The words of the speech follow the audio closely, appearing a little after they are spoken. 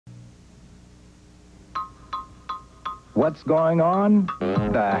What's going on?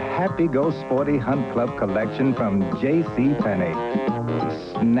 The Happy Go Sporty Hunt Club collection from JCPenney.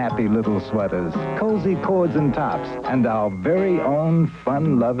 Snappy little sweaters, cozy cords and tops, and our very own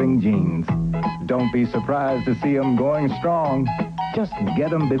fun-loving jeans. Don't be surprised to see them going strong. Just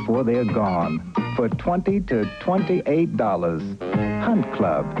get them before they're gone for $20 to $28. Hunt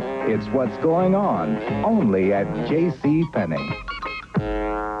Club. It's what's going on, only at JCPenney.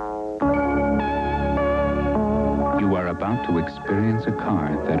 You are about to experience a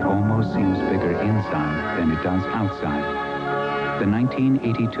car that almost seems bigger inside than it does outside. The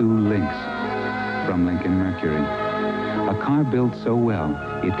 1982 Lynx from Lincoln Mercury. A car built so well,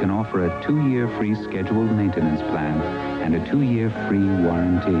 it can offer a 2-year free scheduled maintenance plan and a 2-year free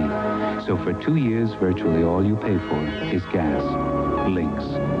warranty. So for 2 years, virtually all you pay for is gas. Lynx.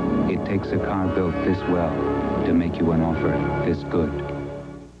 It takes a car built this well to make you an offer this good.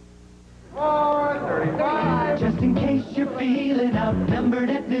 Just in case you're feeling outnumbered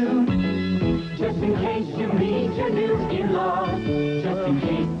at noon. Just in case you meet your new in-laws. Just in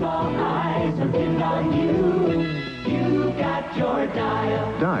case all eyes are pinned on you. You got your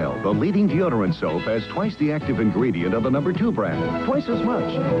Dial. Dial, the leading deodorant soap, has twice the active ingredient of the No. 2 brand. Twice as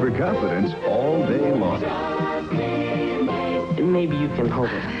much. For confidence all day long. Maybe you can hold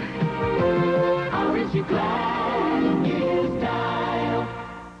it. Aren't you glad you used Dial?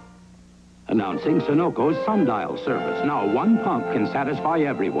 Announcing Sunoco's Sundial service. Now one pump can satisfy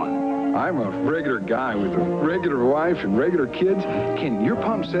everyone. I'm a regular guy with a regular wife and regular kids. Can your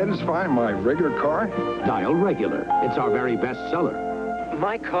pump satisfy my regular car? Dial Regular. It's our very best seller.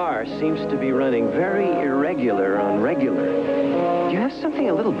 My car seems to be running very irregular on regular. Do you have something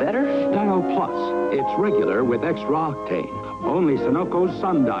a little better? Dial Plus. It's regular with extra octane. Only Sunoco's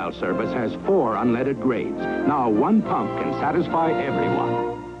Sundial service has 4 unleaded grades. Now one pump can satisfy everyone.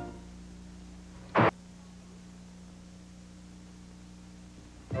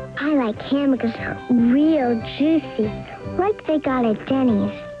 I like hamburgers real juicy, like they got at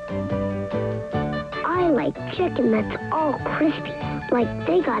Denny's. I like chicken that's all crispy, like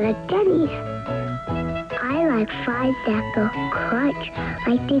they got at Denny's. I like fries that go crunch,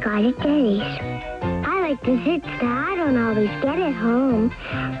 like they got at Denny's. I like desserts that I don't always get at home,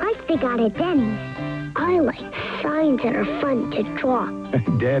 like they got at Denny's. I like signs that are fun to draw.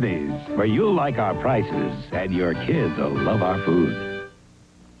 Denny's, where you'll like our prices, and your kids will love our food.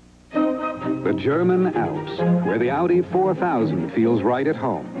 The German Alps, where the Audi 4000 feels right at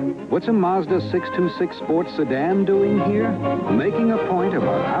home. What's a Mazda 626 sports sedan doing here? Making a point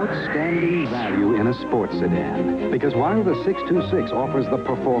about outstanding value in a sports sedan. Because while the 626 offers the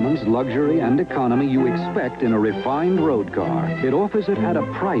performance, luxury, and economy you expect in a refined road car, it offers it at a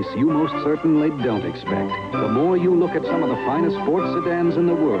price you most certainly don't expect. The more you look at some of the finest sports sedans in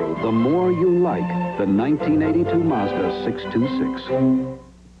the world, the more you like the 1982 Mazda 626.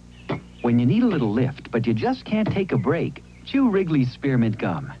 When you need a little lift, but you just can't take a break, chew Wrigley Spearmint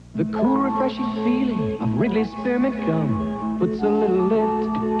Gum. The cool, refreshing feeling of Wrigley Spearmint Gum puts a little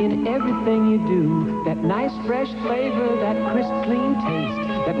lift in everything you do. That nice, fresh flavor, that crisp, clean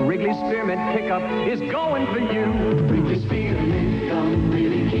taste, that Wrigley Spearmint pickup is going for you. Wrigley Spearmint Gum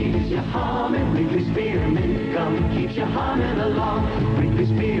really keeps you humming. Wrigley Spearmint Gum keeps you humming along. Wrigley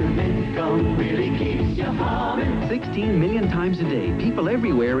Spearmint Gum really keeps you humming. 16 million times a day, people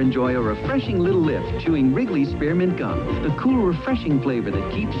everywhere enjoy a refreshing little lift chewing Wrigley Spearmint Gum. The cool, refreshing flavor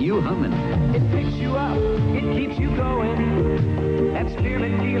that keeps you humming. It picks you up, it keeps you going. That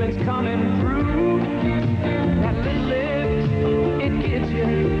spearmint feeling's coming through. That little lift, it gets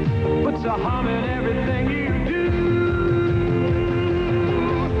you, puts a hum in everything you do.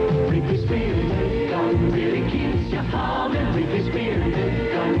 Wrigley Spearmint Gum really keeps you humming. Wrigley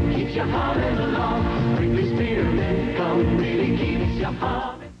Spearmint Gum keeps you humming along. Wrigley Spearmint Gum really keeps you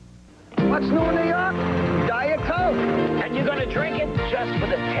humming. What's new in New York? Diet Coke. And you're gonna drink it just for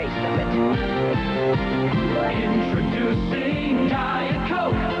the taste of it. Introducing Diet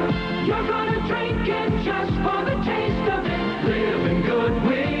Coke. You're gonna drink it just for the taste of it. Living good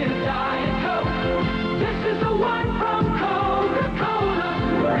with Diet Coke. This is the one from Coca-Cola.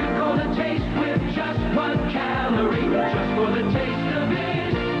 You're gonna taste with just 1 calorie. Just for the taste of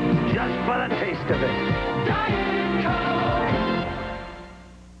it. Just for the taste of it. Diet Coke.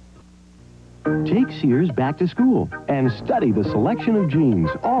 Take Sears back to school and study the selection of jeans,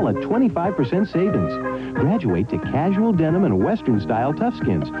 all at 25% savings. Graduate to casual denim and Western-style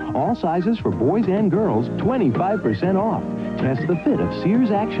toughskins, all sizes for boys and girls, 25% off. Test the fit of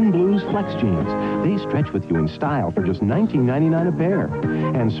Sears Action Blues Flex jeans. They stretch with you in style for just $19.99 a pair.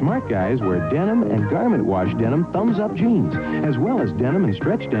 And smart guys wear denim and garment wash denim thumbs-up jeans, as well as denim and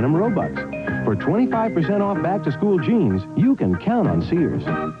stretch denim Roebucks. For For 25% off back-to-school jeans, you can count on Sears.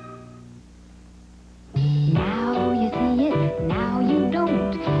 Now you see it, now you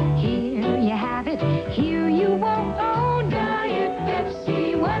don't. Here you have it, here you won't. Oh, Diet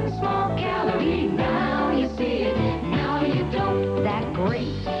Pepsi, one small calorie. Now you see it, now you don't. That great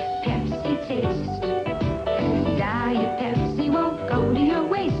Pepsi taste. Diet Pepsi won't go to your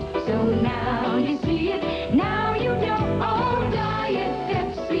waist. So now you see it, now you don't. Oh, Diet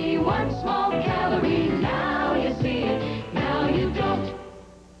Pepsi, one small calorie. Now you see it, now you don't.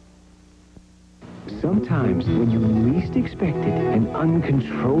 Sometimes, when you least expect it, an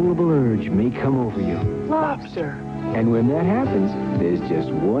uncontrollable urge may come over you. Lobster. And when that happens, there's just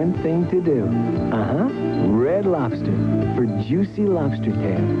one thing to do. Red Lobster for juicy lobster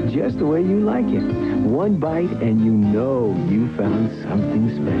tail, just the way you like it. One bite and you know you found something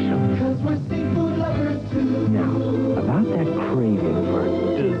special. 'Cause we're seafood lovers too. Now, about that craving for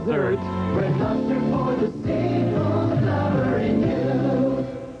Dessert. Red Lobster for the seafood lover in you.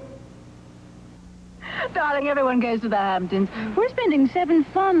 Darling, everyone goes to the Hamptons. We're spending 7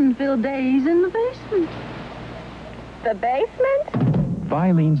 fun-filled days in the basement. The basement?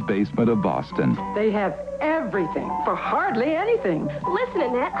 Filene's Basement of Boston. They have everything for hardly anything. Listen,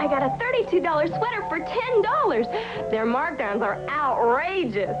 Annette, I got a $32 sweater for $10. Their markdowns are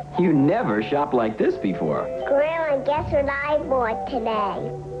outrageous. You never shopped like this before. Grandma, guess what I bought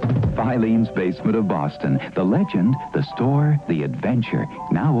today? Filene's Basement of Boston. The legend, the store, the adventure.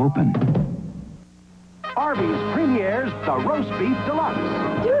 Now open. Arby's premieres the Roast Beef Deluxe.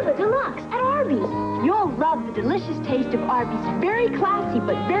 Do the Deluxe at Arby's. You'll love the delicious taste of Arby's very classy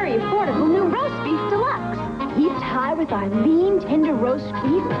but very affordable new Roast Beef Deluxe. Heaped high with our lean, tender roast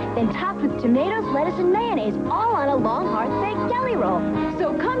beef, then topped with tomatoes, lettuce, and mayonnaise, all on a long, hard-baked deli roll.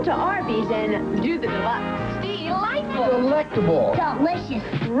 So come to Arby's and do the Deluxe. Delightful. Delectable. Delicious.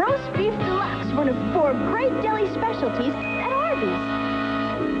 Roast Beef Deluxe, one of 4 great deli specialties at Arby's.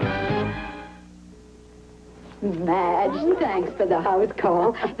 Madge, thanks for the house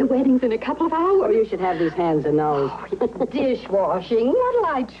call. The wedding's in a couple of hours. Oh, you should have these hands and nose. Dishwashing. What'll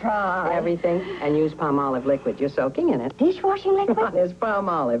I try? Everything. And use Palmolive liquid. You're soaking in it. Dishwashing liquid? There's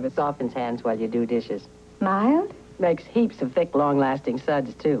Palmolive. It softens hands while you do dishes. Mild? Makes heaps of thick, long-lasting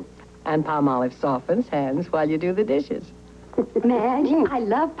suds, too. And Palmolive softens hands while you do the dishes. Madge, I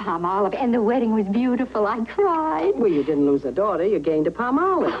love Palmolive, and the wedding was beautiful. I cried. Well, you didn't lose a daughter. You gained a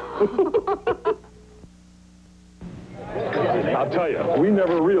Palmolive. I'll tell you, we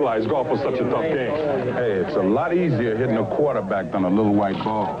never realized golf was such a tough game. Hey, it's a lot easier hitting a quarterback than a little white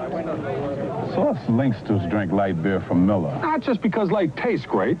ball. So us Linksters drink light beer from Miller. Not just because light tastes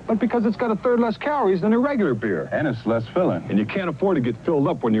great, but because it's got a third less calories than a regular beer. And it's less filling. And you can't afford to get filled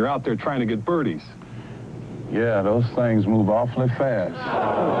up when you're out there trying to get birdies. Yeah, those things move awfully fast.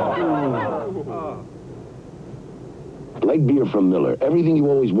 Light beer from Miller. Everything you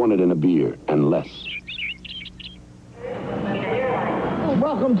always wanted in a beer, and less.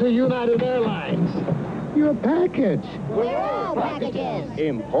 Welcome to United Airlines. Your package. We're all packages.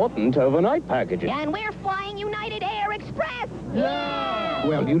 Important overnight packages. And we're flying United AirExpress. Yeah!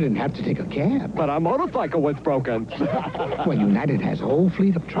 Well, you didn't have to take a cab. But our motorcycle was broken. Well, United has a whole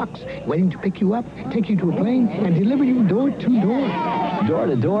fleet of trucks waiting to pick you up, take you to a plane, and deliver you door to door. Door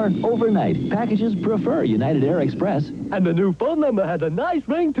to door, overnight. Packages prefer United Air Express. And the new phone number has a nice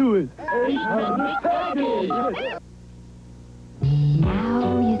ring to it.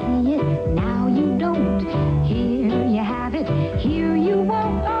 Now you see it, now you don't. Here you have it, here you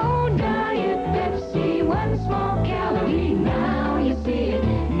won't. Oh, Diet Pepsi, one small calorie. Now you see it,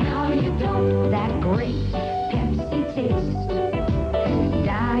 now you don't. That great Pepsi taste.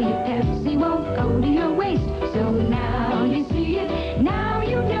 Diet Pepsi won't go to your waist. So now you see it, now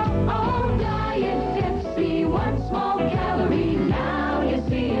you don't. Oh, Diet Pepsi, one small calorie. Now you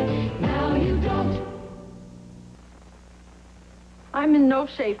see it, now you don't. I'm in no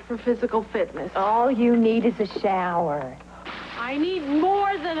shape for physical fitness. All you need is a shower. I need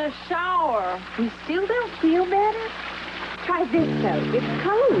more than a shower. You still don't feel better? Try this soap. It's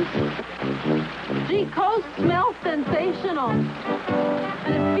Coast. Gee, Coast smells sensational.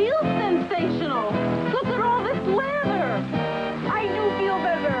 And it feels sensational. Look at all this lather. I do feel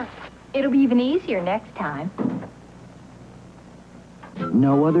better. It'll be even easier next time.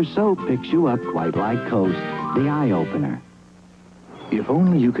 No other soap picks you up quite like Coast, the eye-opener. If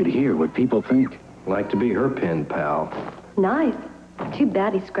only you could hear what people think. Like to be her pen pal. Nice. Too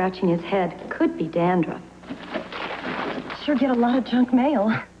bad he's scratching his head. Could be dandruff. Sure get a lot of junk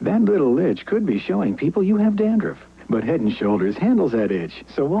mail. That little itch could be showing people you have dandruff. But Head & Shoulders handles that itch,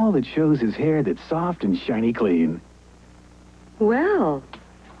 so all it shows is hair that's soft and shiny clean. Well.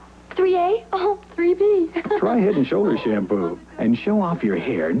 3A? Oh, Try Head and Shoulder Shampoo and show off your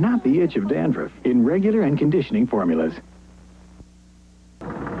hair, not the itch of dandruff, in regular and conditioning formulas.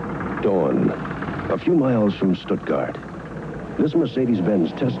 Dawn, a few miles from Stuttgart. This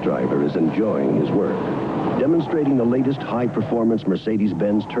Mercedes-Benz test driver is enjoying his work, demonstrating the latest high-performance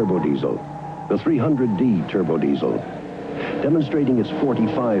Mercedes-Benz turbo diesel, the 300D turbo diesel, demonstrating its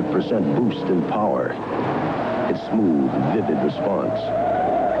 45% boost in power, its smooth, vivid response,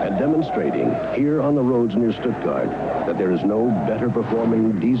 and demonstrating here on the roads near Stuttgart that there is no better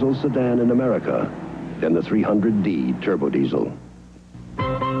performing diesel sedan in America than the 300D turbo diesel.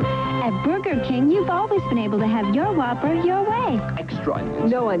 At Burger King, you've always been able to have your Whopper your way. Extra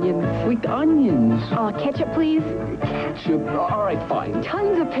onions. No onions. Sweet onions. Oh, ketchup, please. Ketchup. All right, fine.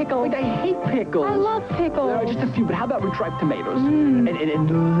 Tons of pickles. Wait, I hate pickles. I love pickles. There are just a few, but how about retripe tomatoes? And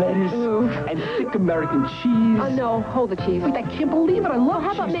lettuce. Ooh. And thick American cheese. Oh, no. Hold the cheese. Wait, I can't believe it. I love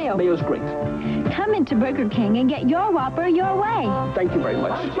how about cheese. mayo? Mayo's great. Come into Burger King and get your Whopper your way. Thank you very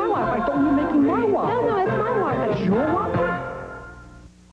much. It's your Whopper. I thought you were making my Whopper. No, it's my Whopper. It's your Whopper?